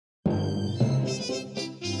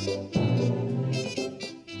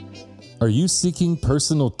Are you seeking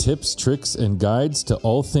personal tips, tricks, and guides to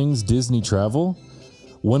all things Disney travel?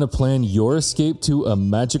 Want to plan your escape to a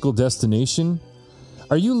magical destination?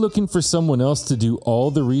 Are you looking for someone else to do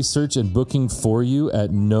all the research and booking for you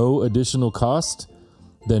at no additional cost?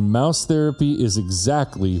 Then Mouse Therapy is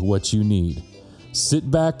exactly what you need.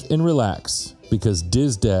 Sit back and relax because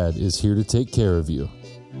Diz Dad is here to take care of you.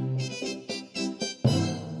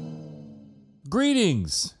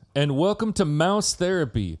 Greetings and welcome to Mouse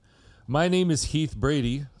Therapy. My name is Heath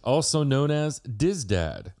Brady, also known as Diz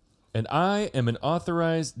Dad, and I am an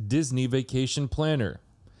authorized Disney vacation planner.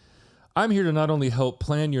 I'm here to not only help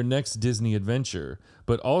plan your next Disney adventure,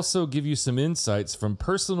 but also give you some insights from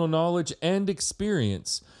personal knowledge and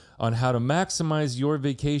experience on how to maximize your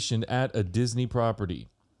vacation at a Disney property.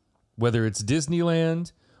 Whether it's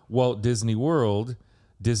Disneyland, Walt Disney World,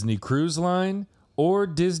 Disney Cruise Line, or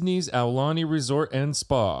Disney's Aulani Resort and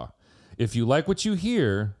Spa. If you like what you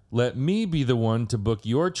hear, let me be the one to book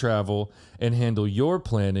your travel and handle your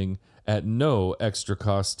planning at no extra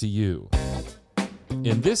cost to you.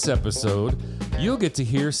 In this episode, you'll get to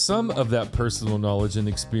hear some of that personal knowledge and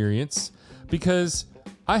experience because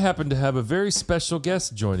I happen to have a very special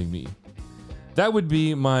guest joining me. That would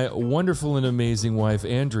be my wonderful and amazing wife,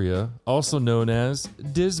 Andrea, also known as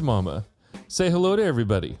DizMama. Say hello to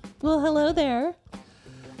everybody. Well, hello there.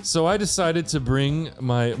 So I decided to bring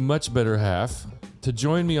my much better half to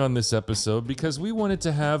join me on this episode because we wanted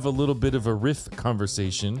to have a little bit of a riff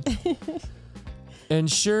conversation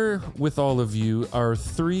and share with all of you our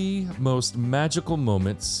 3 most magical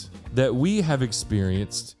moments that we have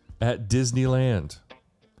experienced at Disneyland.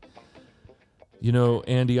 You know,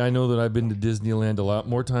 Andy, I know that I've been to Disneyland a lot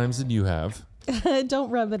more times than you have. Don't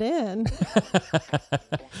rub it in.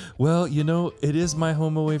 Well, you know, it is my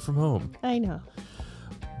home away from home. I know.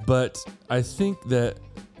 But I think that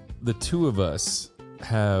the two of us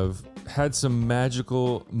have had some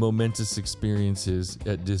magical, momentous experiences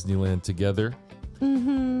at Disneyland together.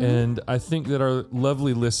 Mm-hmm. And I think that our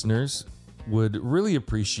lovely listeners would really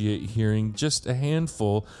appreciate hearing just a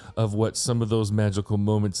handful of what some of those magical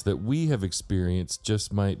moments that we have experienced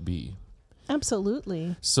just might be.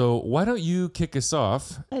 Absolutely. So why don't you kick us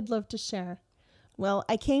off? I'd love to share. Well,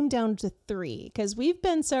 I came down to 3 because we've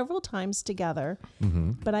been several times together,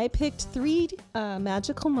 but I picked 3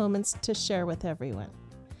 magical moments to share with everyone.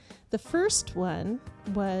 The first one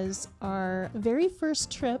was our very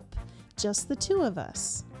first trip, just the 2 of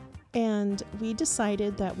us. And we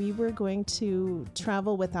decided that we were going to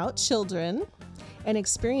travel without children and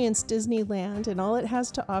experience Disneyland and all it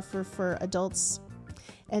has to offer for adults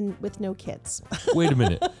and with no kids. Wait a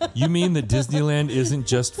minute. You mean that Disneyland isn't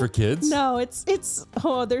just for kids? No,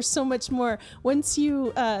 there's so much more. Once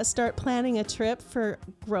you start planning a trip for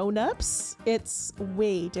grown-ups, it's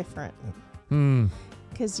way different.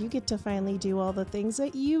 Because you get to finally do all the things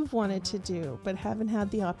that you've wanted to do, but haven't had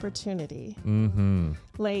the opportunity.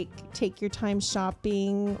 Like take your time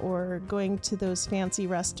shopping or going to those fancy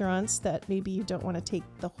restaurants that maybe you don't want to take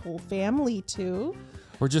the whole family to.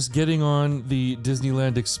 Or just getting on the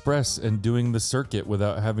Disneyland Express and doing the circuit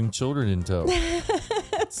without having children in tow.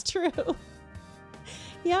 That's true.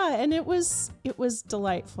 Yeah, and it was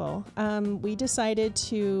delightful. We decided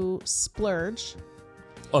to splurge.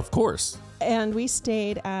 Of course. And we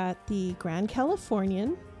stayed at the Grand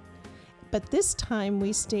Californian, but this time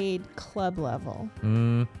we stayed club level.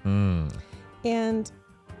 And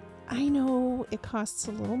I know it costs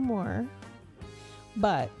a little more,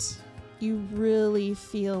 but you really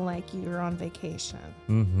feel like you're on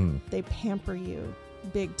vacation. They pamper you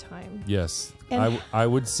big time. Yes. I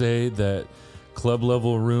would say that club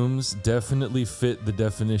level rooms definitely fit the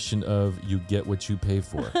definition of you get what you pay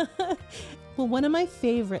for. Well, one of my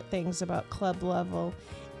favorite things about club level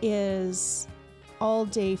is all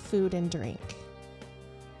day food and drink.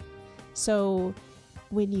 So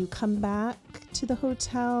when you come back to the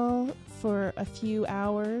hotel for a few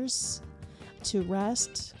hours to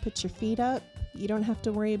rest, put your feet up, you don't have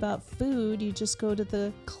to worry about food. You just go to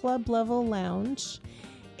the club level lounge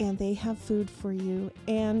and they have food for you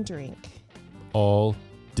and drink. All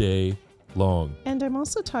day long. And I'm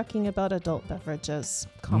also talking about adult beverages,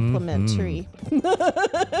 complimentary.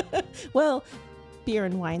 Well, beer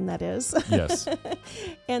and wine, that is. Yes.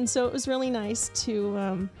 And so it was really nice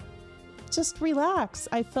to just relax.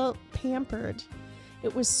 I felt pampered.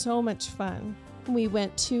 It was so much fun. We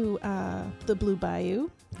went to the Blue Bayou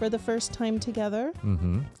for the first time together.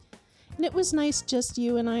 And it was nice just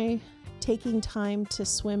you and I taking time to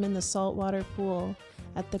swim in the saltwater pool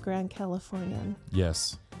at the Grand Californian.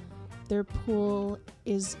 Yes. Their pool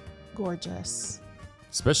is gorgeous.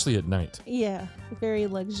 Especially at night. Yeah, very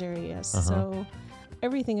luxurious. So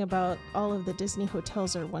everything about all of the Disney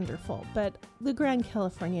hotels are wonderful, but the Grand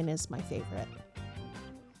Californian is my favorite.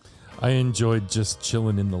 I enjoyed just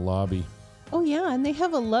chilling in the lobby. Oh, yeah, and they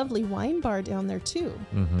have a lovely wine bar down there, too.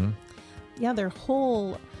 Mm-hmm. Yeah, their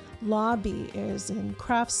whole lobby is in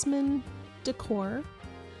craftsman decor,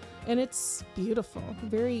 and it's beautiful,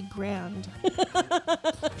 very grand.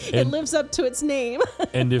 It lives up to its name.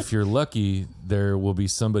 And if you're lucky, there will be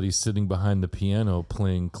somebody sitting behind the piano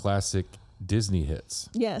playing classic Disney hits.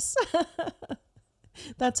 Yes.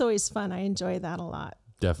 That's always fun. I enjoy that a lot.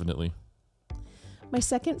 Definitely. My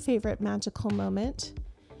second favorite magical moment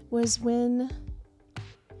was when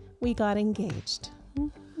we got engaged.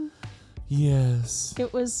 Yes.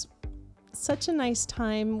 It was such a nice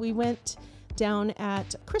time. We went down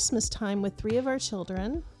at Christmas time with 3 of our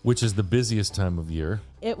children. Which is the busiest time of year.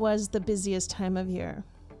 It was the busiest time of year.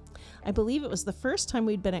 I believe it was the first time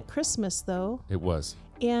we'd been at Christmas, though. It was.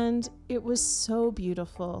 And it was so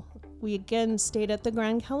beautiful. We again stayed at the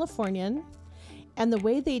Grand Californian, and the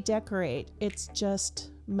way they decorate, it's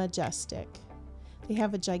just majestic. They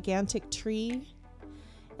have a gigantic tree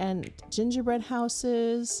and gingerbread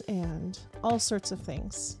houses and all sorts of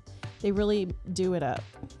things. They really do it up.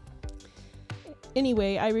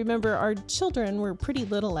 Anyway, I remember our children were pretty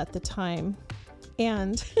little at the time,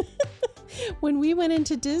 and when we went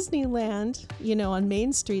into Disneyland, on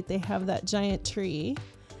Main Street, they have that giant tree.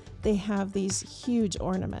 They have these huge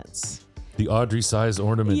ornaments. The Audrey-size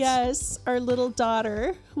ornaments. Yes, our little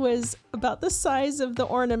daughter was about the size of the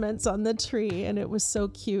ornaments on the tree, and it was so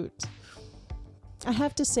cute. I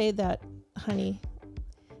have to say that, honey,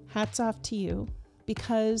 hats off to you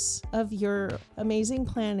because of your amazing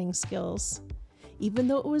planning skills. Even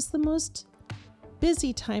though it was the most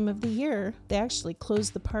busy time of the year, they actually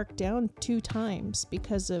closed the park down 2 times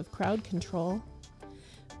because of crowd control.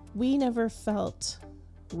 We never felt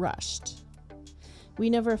rushed.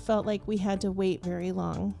 We never felt like we had to wait very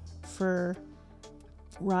long for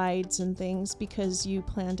rides and things because you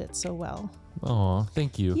planned it so well. Aw,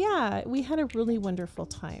 thank you. Yeah, we had a really wonderful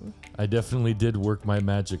time. I definitely did work my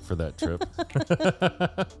magic for that trip.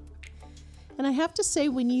 And I have to say,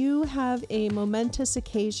 when you have a momentous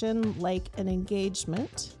occasion like an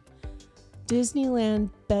engagement,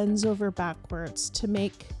 Disneyland bends over backwards to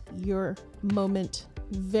make your moment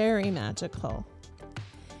very magical.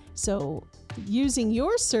 So using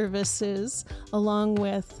your services along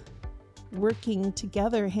with working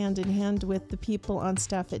together hand in hand with the people on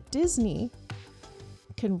staff at Disney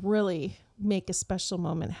can really make a special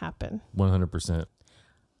moment happen. 100%.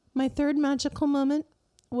 My third magical moment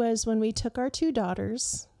was when we took our 2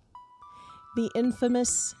 daughters, the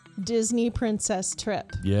infamous Disney princess trip.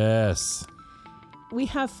 Yes. We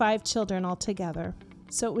have 5 children altogether,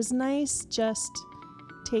 so it was nice just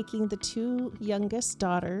taking the 2 youngest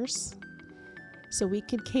daughters so we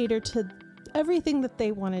could cater to everything that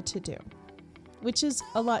they wanted to do, which is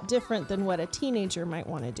a lot different than what a teenager might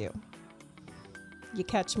want to do. You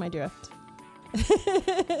catch my drift.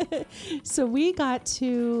 So we got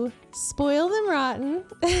to spoil them rotten.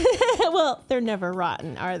 Well, they're never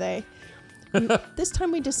rotten, are they? This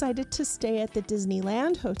time we decided to stay at the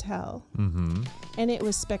Disneyland Hotel. Mm-hmm. And it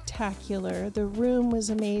was spectacular. The room was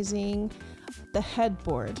amazing. The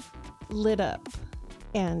headboard lit up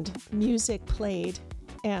and music played,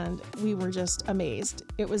 and we were just amazed.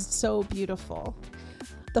 It was so beautiful.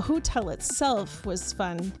 The hotel itself was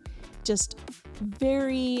fun. Just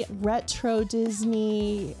very retro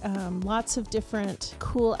Disney, lots of different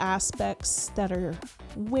cool aspects that are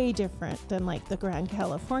way different than like the Grand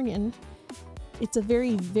Californian. It's a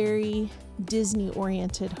very, very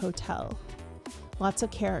Disney-oriented hotel. Lots of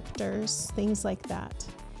characters, things like that.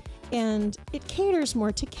 And it caters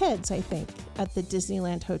more to kids, I think, at the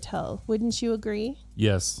Disneyland Hotel. Wouldn't you agree?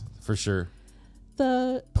 Yes, for sure.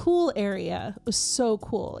 The pool area was so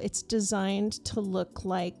cool. It's designed to look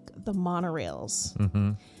like the monorails.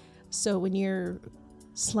 Mm-hmm. So when you're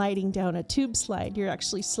sliding down a tube slide, you're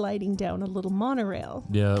actually sliding down a little monorail.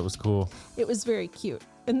 Yeah, that was cool. It was very cute.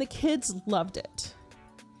 And the kids loved it.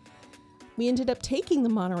 We ended up taking the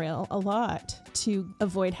monorail a lot to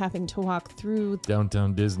avoid having to walk through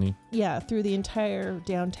Downtown Disney. Yeah, through the entire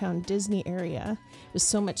downtown Disney area. It was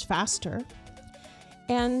so much faster.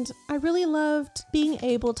 And I really loved being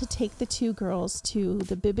able to take the 2 girls to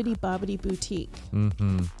the Bibbidi Bobbidi Boutique.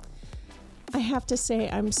 Mm-hmm. I have to say,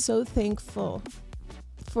 I'm so thankful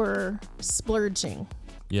for splurging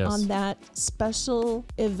on that special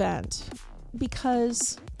event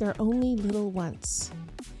because they're only little once.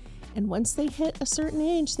 And once they hit a certain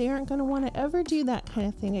age, they aren't going to want to ever do that kind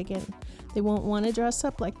of thing again. They won't want to dress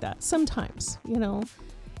up like that sometimes,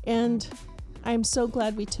 And I'm so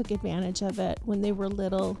glad we took advantage of it when they were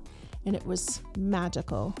little, and it was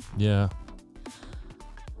magical. Yeah.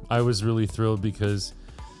 I was really thrilled because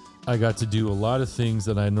I got to do a lot of things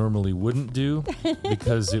that I normally wouldn't do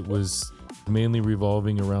because it was mainly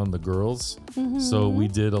revolving around the girls. Mm-hmm. So we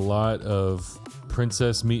did a lot of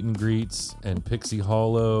princess meet and greets and Pixie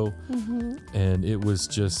Hollow, and it was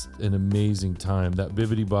just an amazing time. That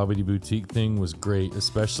Bibbidi Bobbidi Boutique thing was great,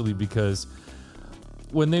 especially because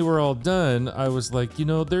when they were all done, I was like,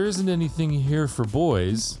 there isn't anything here for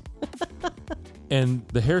boys. And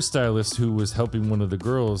the hairstylist who was helping one of the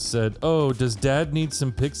girls said, "Oh, does Dad need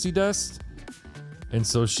some pixie dust?" And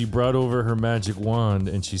so she brought over her magic wand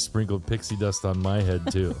and she sprinkled pixie dust on my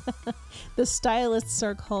head too. The stylists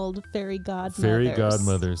are called fairy godmothers. Fairy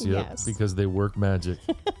godmothers, yep, yes. because they work magic.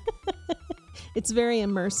 It's a very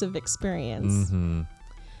immersive experience. Mm-hmm.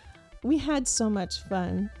 We had so much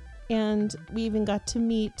fun. And we even got to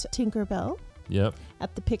meet Tinkerbell. Yep.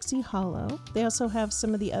 At the Pixie Hollow. They also have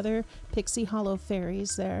some of the other Pixie Hollow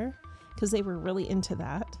fairies there because they were really into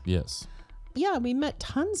that. Yes. Yeah, we met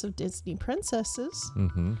tons of Disney princesses.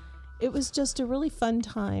 Mm-hmm. It was just a really fun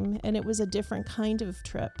time, and it was a different kind of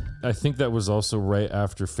trip. I think that was also right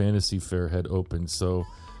after Fantasy Fair had opened, so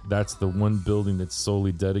that's the one building that's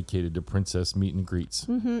solely dedicated to princess meet and greets.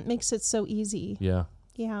 Mm-hmm. Makes it so easy. Yeah.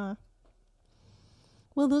 Yeah.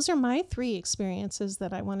 Well, those are my 3 experiences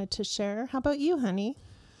that I wanted to share. How about you, honey?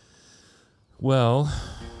 Well,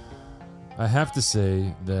 I have to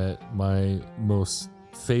say that my most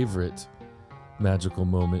favorite magical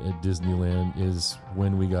moment at Disneyland is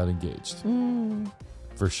when we got engaged.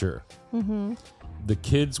 For sure. Mm-hmm. The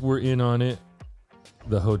kids were in on it.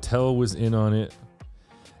 The hotel was in on it.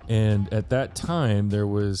 And at that time, there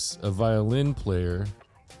was a violin player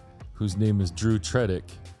whose name is Drew Tredick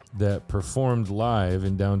that performed live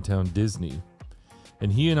in downtown Disney.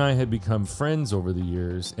 And he and I had become friends over the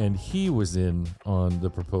years, and he was in on the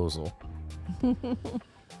proposal.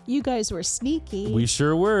 You guys were sneaky. We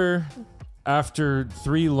sure were. After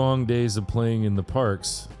 3 long days of playing in the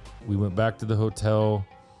parks, we went back to the hotel.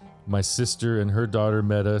 My sister and her daughter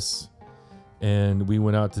met us, and we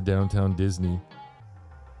went out to downtown Disney.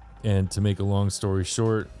 And to make a long story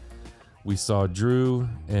short, we saw Drew,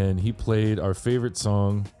 and he played our favorite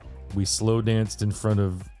song. We slow danced in front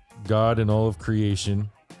of God and all of creation.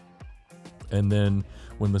 And then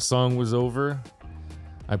when the song was over,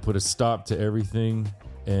 I put a stop to everything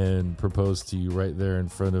and proposed to you right there in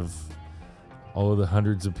front of all of the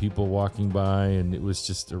hundreds of people walking by. And it was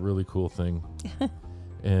just a really cool thing.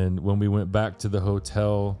 And when we went back to the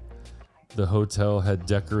hotel had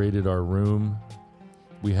decorated our room.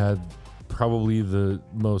 We had probably the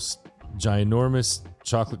most ginormous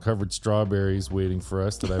chocolate-covered strawberries waiting for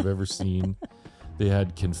us that I've ever seen. They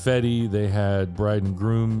had confetti. They had bride and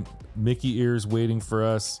groom Mickey ears waiting for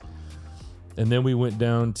us. And then we went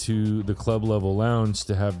down to the club level lounge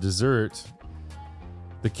to have dessert.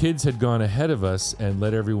 The kids had gone ahead of us and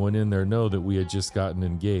let everyone in there know that we had just gotten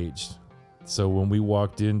engaged. So when we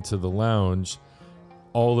walked into the lounge,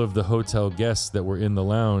 all of the hotel guests that were in the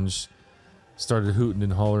lounge started hooting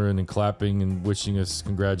and hollering and clapping and wishing us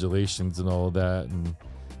congratulations and all of that. And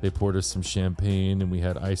they poured us some champagne and we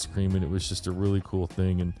had ice cream, and it was just a really cool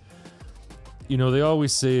thing. And, they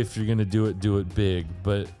always say if you're going to do it big.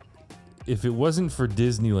 But if it wasn't for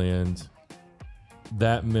Disneyland,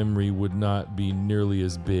 that memory would not be nearly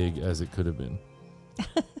as big as it could have been.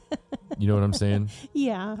 You know what I'm saying?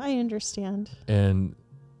 Yeah, I understand. And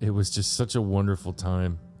it was just such a wonderful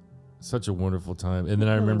time. Such a wonderful time. And then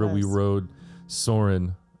I remember we rode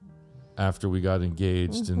Soarin' after we got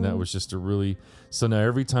engaged, and that was just so now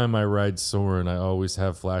every time I ride Soarin', I always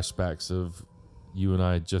have flashbacks of you and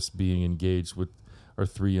I just being engaged with our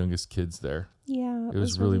 3 youngest kids there. Yeah. It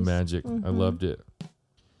was really magic. I loved it.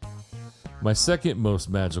 My second most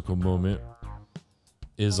magical moment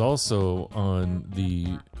is also on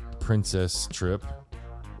the princess trip.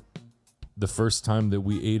 The first time that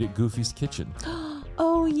we ate at Goofy's Kitchen.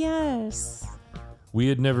 Oh, yes. We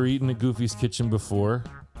had never eaten at Goofy's Kitchen before.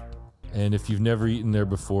 And if you've never eaten there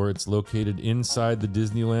before, it's located inside the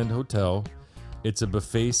Disneyland Hotel. It's a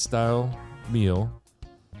buffet-style meal,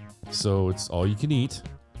 so it's all you can eat.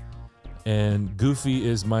 And Goofy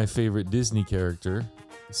is my favorite Disney character,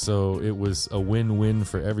 so it was a win-win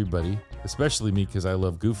for everybody, especially me because I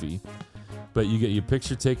love Goofy. But you get your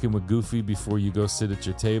picture taken with Goofy before you go sit at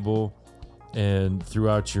your table, and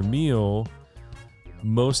throughout your meal,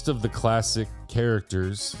 most of the classic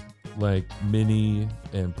characters like Minnie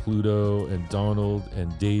and Pluto and Donald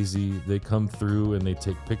and Daisy, they come through and they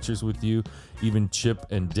take pictures with you. Even Chip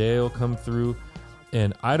and Dale come through.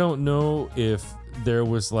 And I don't know if there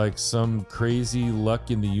was like some crazy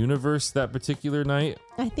luck in the universe that particular night,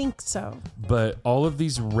 I think so. but all of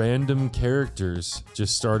these random characters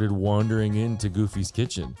just started wandering into Goofy's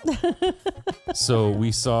kitchen. So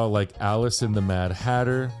we saw like Alice and the Mad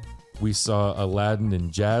Hatter. We saw Aladdin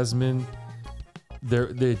and Jasmine.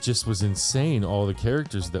 It just was insane, all the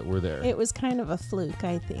characters that were there. It was kind of a fluke,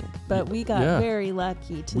 I think, but we got very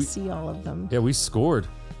lucky to see all of them. Yeah, we scored.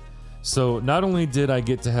 So not only did I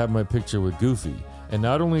get to have my picture with Goofy, and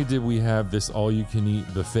not only did we have this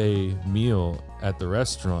all-you-can-eat buffet meal at the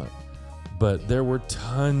restaurant, but there were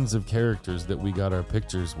tons of characters that we got our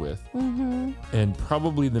pictures with. Mm-hmm. And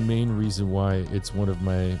probably the main reason why it's one of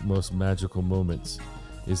my most magical moments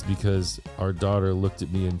is because our daughter looked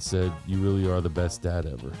at me and said, "You really are the best dad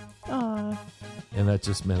ever." Aw. And that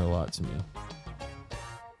just meant a lot to me.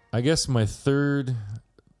 I guess my third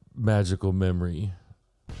magical memory,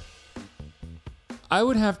 I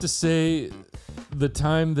would have to say the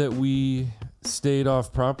time that we stayed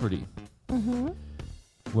off property. Mm-hmm.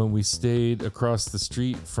 When we stayed across the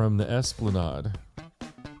street from the Esplanade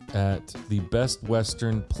at the Best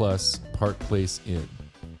Western Plus Park Place Inn.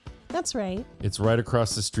 That's right. It's right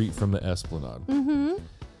across the street from the Esplanade. Mm-hmm.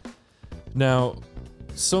 Now,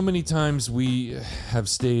 so many times we have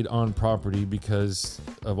stayed on property because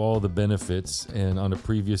of all the benefits, and on a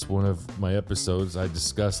previous one of my episodes, I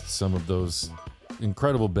discussed some of those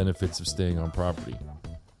incredible benefits of staying on property.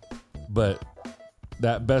 But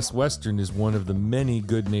that Best Western is one of the many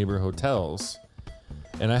good neighbor hotels.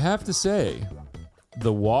 And I have to say,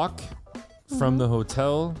 the walk from the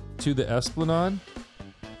hotel to the Esplanade,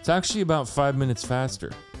 it's actually about 5 minutes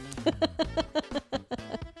faster.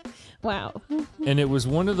 Wow. And it was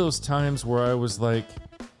one of those times where I was like,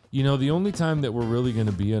 you know, the only time that we're really going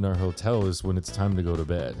to be in our hotel is when it's time to go to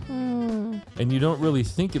bed. And you don't really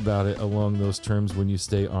think about it along those terms when you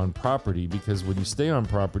stay on property, because when you stay on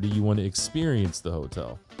property, you want to experience the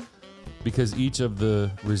hotel. Because each of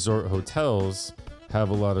the resort hotels have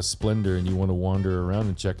a lot of splendor and you want to wander around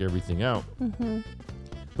and check everything out. Mm-hmm.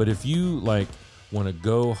 But if you like want to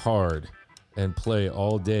go hard and play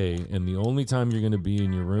all day, and the only time you're going to be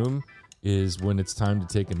in your room is when it's time to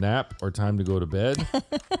take a nap or time to go to bed,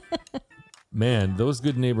 man, those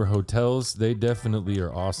good neighbor hotels, they definitely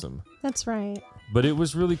are awesome. That's right. But it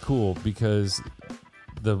was really cool because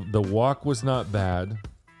the walk was not bad.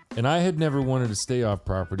 And I had never wanted to stay off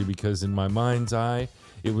property because in my mind's eye,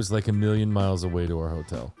 it was like 1,000,000 miles away to our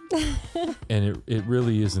hotel. And it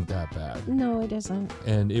really isn't that bad. No, it isn't.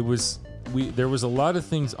 And there was a lot of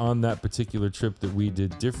things on that particular trip that we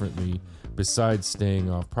did differently besides staying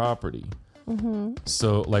off property. Mm-hmm.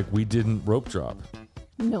 So like we didn't rope drop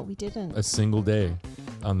No, we didn't. a single day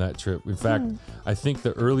on that trip. In fact, I think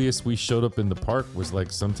the earliest we showed up in the park was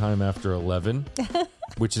like sometime after 11,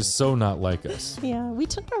 which is so not like us. Yeah, we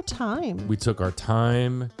took our time. We took our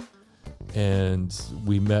time and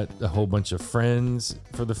we met a whole bunch of friends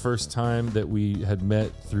for the first time that we had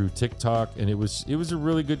met through TikTok, and it was a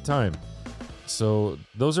really good time. So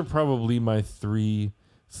those are probably my 3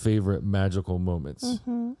 favorite magical moments,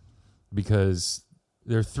 because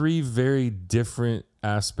they're 3 very different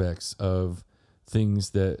aspects of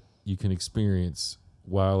things that you can experience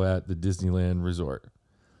while at the Disneyland resort.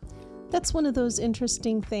 That's one of those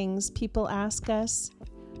interesting things people ask us.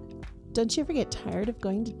 Don't you ever get tired of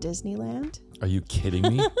going to Disneyland? Are you kidding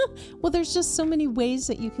me? Well, there's just so many ways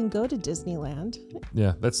that you can go to Disneyland.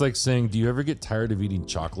 Yeah, that's like saying, do you ever get tired of eating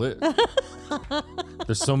chocolate?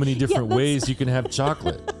 There's so many different ways you can have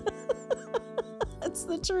chocolate. That's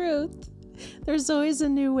the truth. There's always a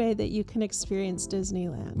new way that you can experience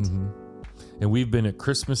Disneyland. Mm-hmm. And we've been at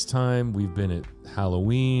Christmas time. We've been at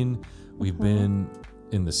Halloween. We've been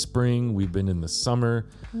in the spring. We've been in the summer.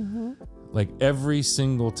 Like every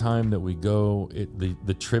single time that we go,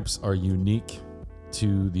 the trips are unique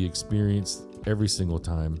to the experience every single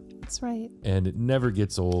time. That's right. And it never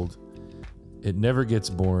gets old. It never gets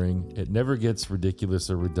boring. It never gets ridiculous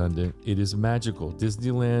or redundant. It is magical.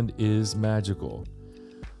 Disneyland is magical.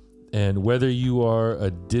 And whether you are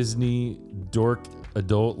a Disney dork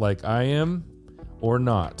adult like I am or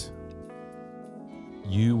not,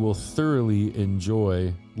 you will thoroughly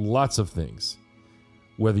enjoy lots of things.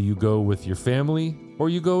 Whether you go with your family or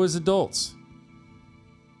you go as adults.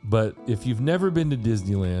 But if you've never been to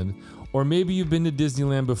Disneyland, or maybe you've been to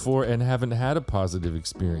Disneyland before and haven't had a positive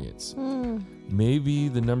experience, maybe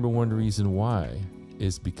the number one reason why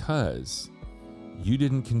is because you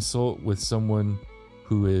didn't consult with someone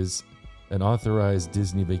who is an authorized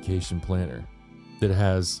Disney vacation planner that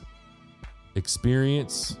has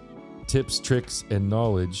experience, tips, tricks, and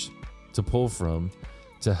knowledge to pull from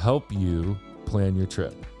to help you plan your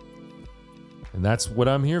trip. And that's what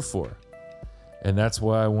I'm here for. And that's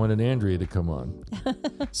why I wanted Andrea to come on,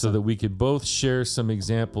 so that we could both share some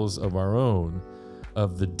examples of our own,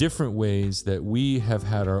 of the different ways that we have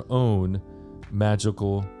had our own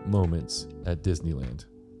magical moments at Disneyland.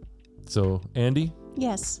 So, Andy?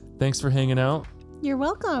 Yes. Thanks for hanging out. You're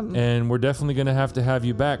welcome. And we're definitely going to have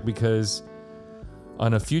you back, because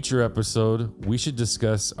on a future episode, we should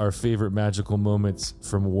discuss our favorite magical moments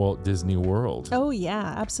from Walt Disney World. Oh,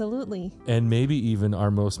 yeah, absolutely. And maybe even our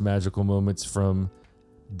most magical moments from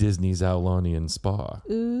Disney's Aulonian Spa.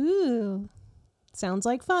 Ooh, sounds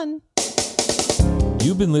like fun.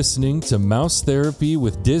 You've been listening to Mouse Therapy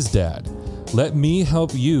with DizDad. Let me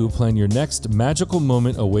help you plan your next magical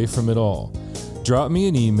moment away from it all. Drop me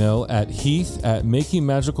an email at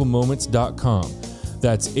heath@makingmagicalmoments.com.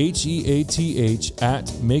 That's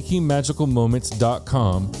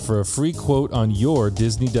heath@makingmagicalmoments.com for a free quote on your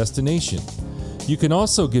Disney destination. You can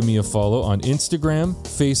also give me a follow on Instagram,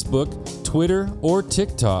 Facebook, Twitter, or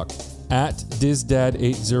TikTok at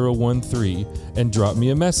DizDad8013 and drop me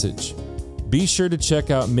a message. Be sure to check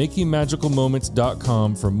out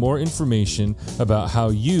makingmagicalmoments.com for more information about how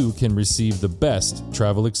you can receive the best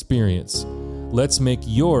travel experience. Let's make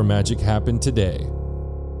your magic happen today.